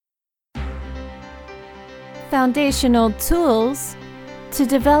foundational tools to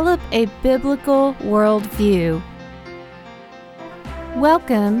develop a biblical worldview.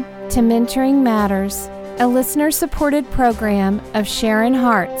 Welcome to Mentoring Matters, a listener-supported program of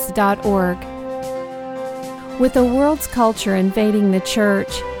SharonHearts.org. With the world's culture invading the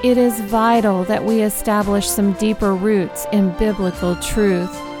church, it is vital that we establish some deeper roots in biblical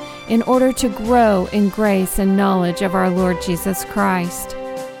truth in order to grow in grace and knowledge of our Lord Jesus Christ.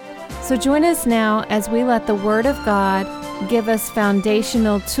 So join us now as we let the Word of God give us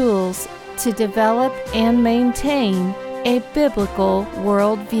foundational tools to develop and maintain a biblical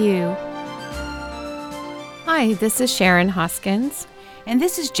worldview. Hi, this is Sharon Hoskins. And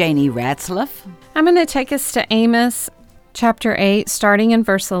this is Janie Ratzlaff. I'm going to take us to Amos chapter 8, starting in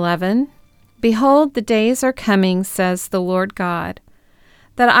verse 11. Behold, the days are coming, says the Lord God,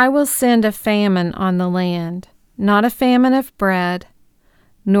 that I will send a famine on the land, not a famine of bread,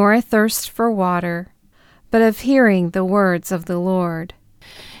 nor a thirst for water, but of hearing the words of the Lord.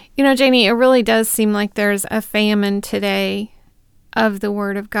 You know, Janie, it really does seem like there's a famine today of the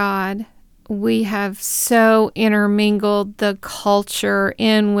Word of God. We have so intermingled the culture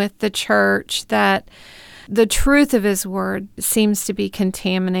in with the church that the truth of His Word seems to be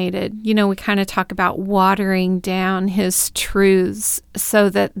contaminated. You know, we kind of talk about watering down His truths so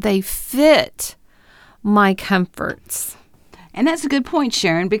that they fit my comforts. And that's a good point,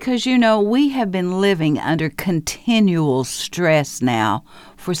 Sharon, because, you know, we have been living under continual stress now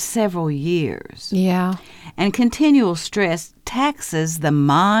for several years. Yeah. And continual stress taxes the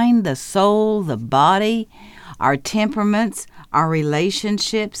mind, the soul, the body, our temperaments, our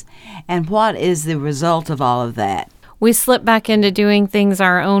relationships. And what is the result of all of that? We slip back into doing things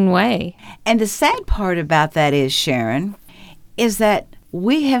our own way. And the sad part about that is, Sharon, is that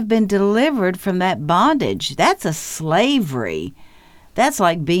we have been delivered from that bondage. That's a slavery. That's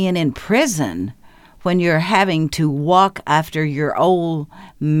like being in prison when you're having to walk after your old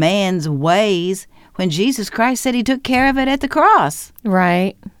man's ways when Jesus Christ said He took care of it at the cross.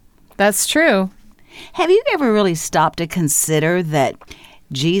 Right. That's true. Have you ever really stopped to consider that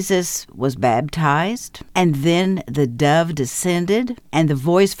Jesus was baptized, and then the dove descended, and the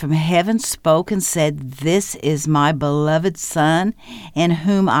voice from heaven spoke and said, "This is my beloved Son, in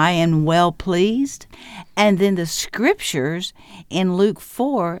whom I am well pleased"? And then the scriptures in Luke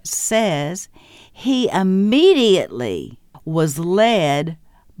 4 says, He immediately was led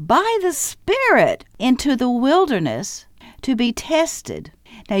by the Spirit into the wilderness to be tested.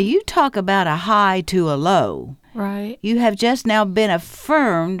 Now, you talk about a high to a low. Right. You have just now been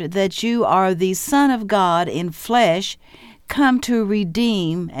affirmed that you are the Son of God in flesh, come to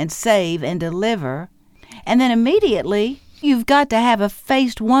redeem and save and deliver. And then immediately, you've got to have a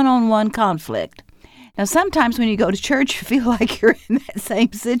faced one-on-one conflict. Now, sometimes when you go to church, you feel like you're in that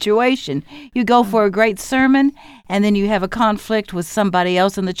same situation. You go for a great sermon, and then you have a conflict with somebody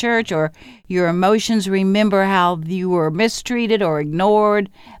else in the church, or your emotions remember how you were mistreated or ignored.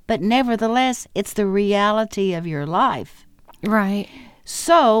 But nevertheless, it's the reality of your life. Right.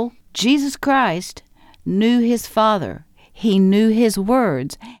 So, Jesus Christ knew His Father. He knew His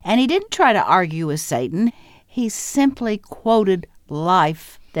words. And He didn't try to argue with Satan. He simply quoted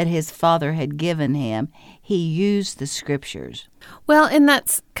life that His Father had given Him. He used the scriptures. Well, and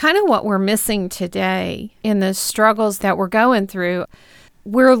that's kind of what we're missing today in the struggles that we're going through.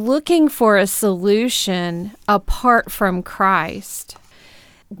 We're looking for a solution apart from Christ.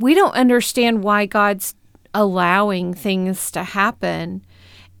 We don't understand why God's allowing things to happen.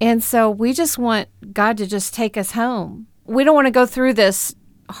 And so we just want God to just take us home. We don't want to go through this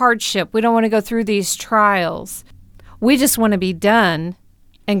hardship. We don't want to go through these trials. We just want to be done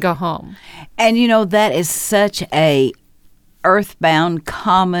and go home. And you know, that is such a earthbound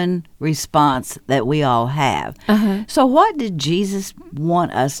common response that we all have. So what did Jesus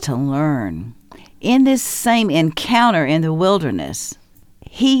want us to learn? In this same encounter in the wilderness,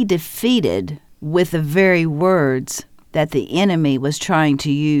 He defeated with the very words that the enemy was trying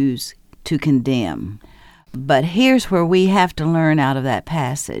to use to condemn. But here's where we have to learn out of that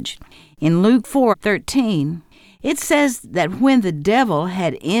passage. In Luke 4:13, it says that when the devil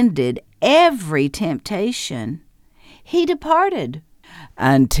had ended every temptation, he departed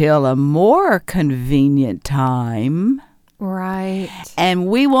until a more convenient time. Right. And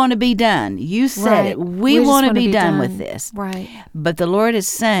we want to be done. You said it. We want to be done with this. Right. But the Lord is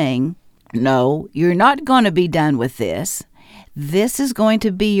saying, no, you're not going to be done with this. This is going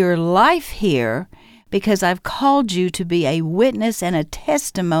to be your life here because I've called you to be a witness and a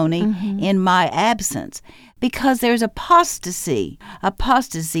testimony in my absence. Because there's apostasy.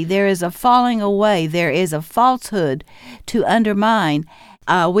 There is a falling away. There is a falsehood to undermine.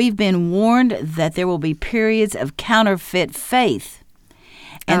 We've been warned that there will be periods of counterfeit faith,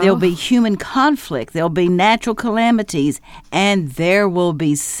 and there'll be human conflict, there'll be natural calamities, and there will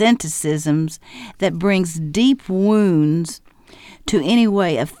be cynicisms that brings deep wounds to any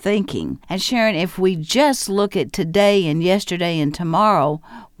way of thinking. And Sharon, if we just look at today and yesterday and tomorrow,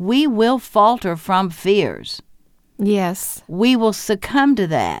 we will falter from fears. Yes. We will succumb to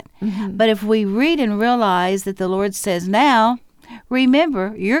that. Mm-hmm. But if we read and realize that the Lord says, now,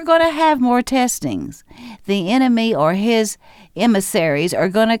 remember, you're going to have more testings. The enemy or his emissaries are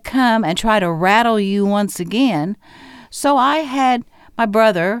going to come and try to rattle you once again. So I had my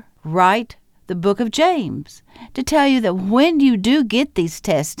brother write the book of James to tell you that when you do get these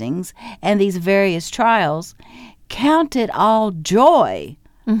testings and these various trials, count it all joy.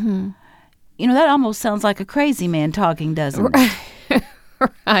 Mm-hmm. You know, that almost sounds like a crazy man talking, doesn't it?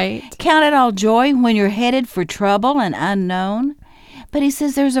 Right. Count it all joy when you're headed for trouble and unknown. But he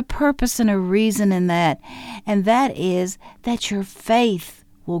says there's a purpose and a reason in that, and that is that your faith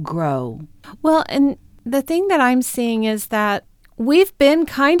will grow. Well, and the thing that I'm seeing is that we've been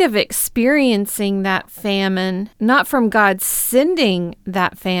kind of experiencing that famine, not from God sending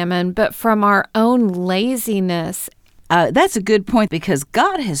that famine, but from our own laziness. That's a good point, because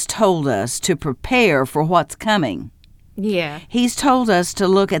God has told us to prepare for what's coming. Yeah. He's told us to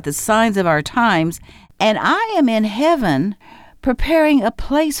look at the signs of our times, and I am in heaven preparing a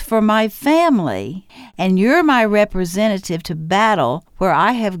place for my family, and you're my representative to battle where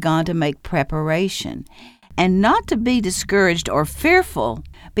I have gone to make preparation. And not to be discouraged or fearful,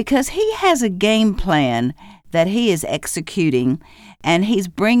 because he has a game plan that he is executing, and he's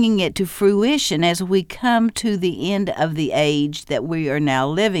bringing it to fruition as we come to the end of the age that we are now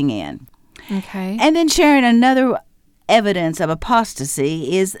living in. Okay. And then, Sharon, another evidence of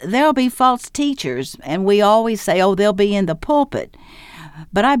apostasy is there'll be false teachers, and we always say, oh, they'll be in the pulpit.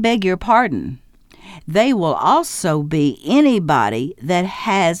 But I beg your pardon. They will also be anybody that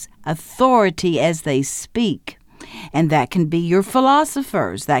has authority as they speak. And that can be your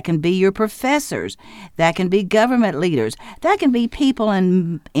philosophers, that can be your professors, that can be government leaders, that can be people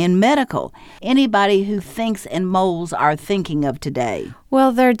in medical, anybody who thinks and molds our thinking of today.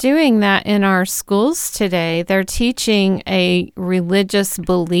 Well, they're doing that in our schools today. They're teaching a religious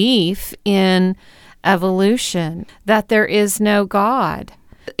belief in evolution, that there is no God.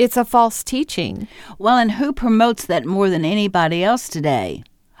 It's a false teaching. Well, and who promotes that more than anybody else today?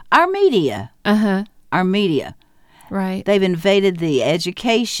 Our media. Uh-huh. Our media. Right. They've invaded the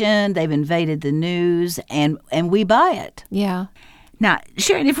education, they've invaded the news, and we buy it. Yeah. Now,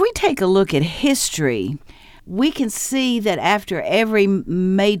 Sharon, if we take a look at history, we can see that after every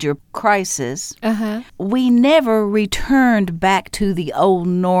major crisis, we never returned back to the old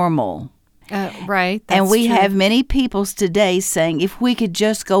normal. Right. That's and we true. have many people today saying, if we could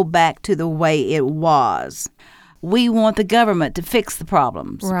just go back to the way it was. We want the government to fix the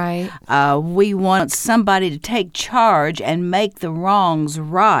problems. Right. We want somebody to take charge and make the wrongs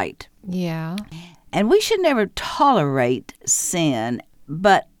right. Yeah. And we should never tolerate sin,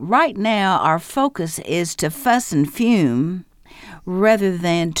 but right now our focus is to fuss and fume rather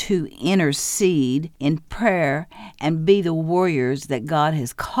than to intercede in prayer and be the warriors that God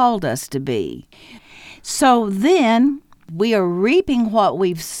has called us to be. So then we are reaping what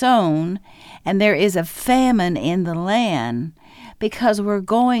we've sown, and there is a famine in the land because we're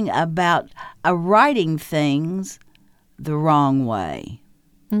going about writing things the wrong way.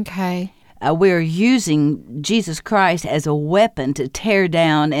 Okay. We're using Jesus Christ as a weapon to tear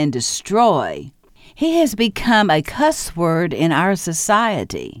down and destroy. He has become a cuss word in our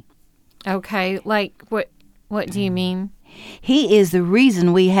society. Okay. Like, what do you mean? He is the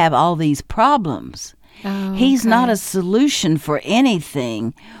reason we have all these problems. Oh, He's okay. not a solution for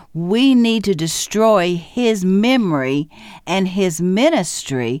anything. We need to destroy his memory and his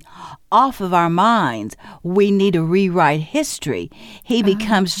ministry off of our minds. We need to rewrite history. He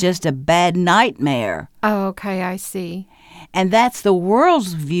becomes just a bad nightmare. Oh, okay. I see. And that's the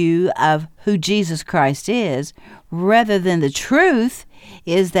world's view of who Jesus Christ is, rather than the truth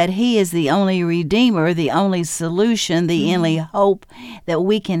is that he is the only Redeemer, the only solution, the only hope that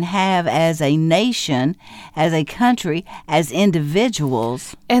we can have as a nation, as a country, as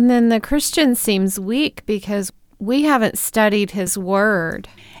individuals. And then the Christian seems weak because we haven't studied his word.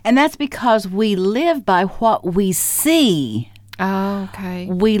 And that's because we live by what we see. Oh, okay.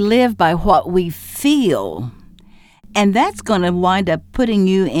 We live by what we feel. And that's going to wind up putting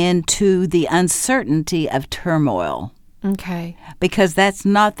you into the uncertainty of turmoil. Okay. Because that's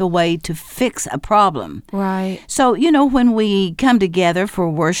not the way to fix a problem. Right. So, when we come together for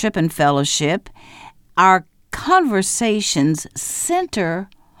worship and fellowship, our conversations center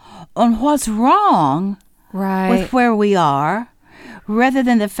on what's wrong with where we are, rather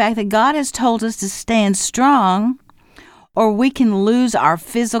than the fact that God has told us to stand strong, or we can lose our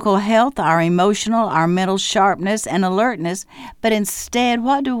physical health, our emotional, our mental sharpness and alertness. But instead,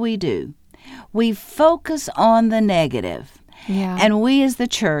 what do? We focus on the negative. Yeah. And we as the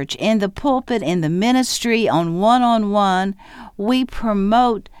church, in the pulpit, in the ministry, on one-on-one, we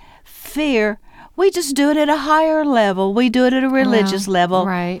promote fear. We just do it at a higher level. We do it at a religious level.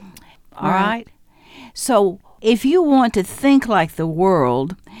 Right. All right? So if you want to think like the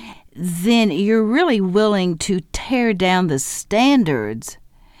world, then you're really willing to tear down the standards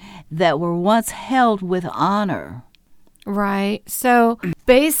that were once held with honor. Right. So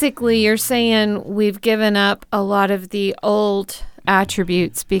basically, you're saying we've given up a lot of the old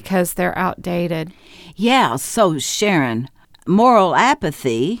attributes because they're outdated. Yeah. So, Sharon, moral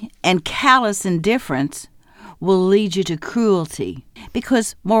apathy and callous indifference will lead you to cruelty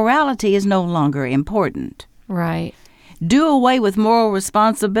because morality is no longer important. Right. Do away with moral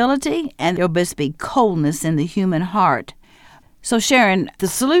responsibility, and there'll just be coldness in the human heart. So, Sharon, the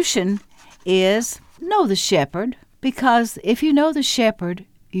solution is know the shepherd. Because if you know the shepherd,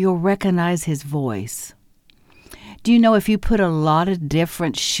 you'll recognize his voice. Do you know if you put a lot of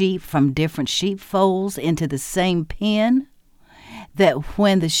different sheep from different sheepfolds into the same pen, that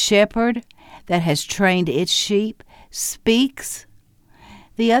when the shepherd that has trained its sheep speaks,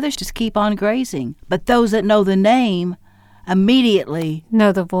 the others just keep on grazing. But those that know the name immediately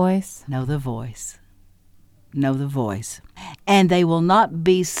know the voice. Know the voice. Know the voice. And they will not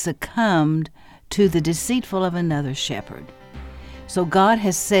be succumbed to the deceitful of another shepherd. So God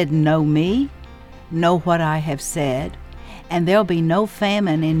has said, know me, know what I have said, and there'll be no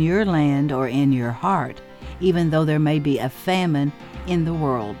famine in your land or in your heart, even though there may be a famine in the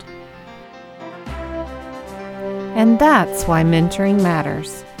world. And that's why mentoring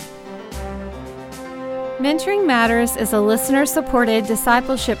matters. Mentoring Matters is a listener-supported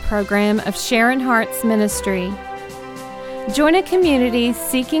discipleship program of Sharon Hart's ministry. Join a community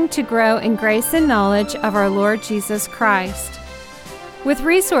seeking to grow in grace and knowledge of our Lord Jesus Christ, with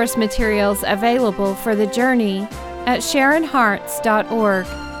resource materials available for the journey at sharonharts.org.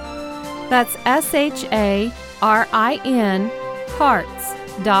 That's SHARIN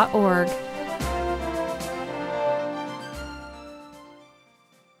hearts.org.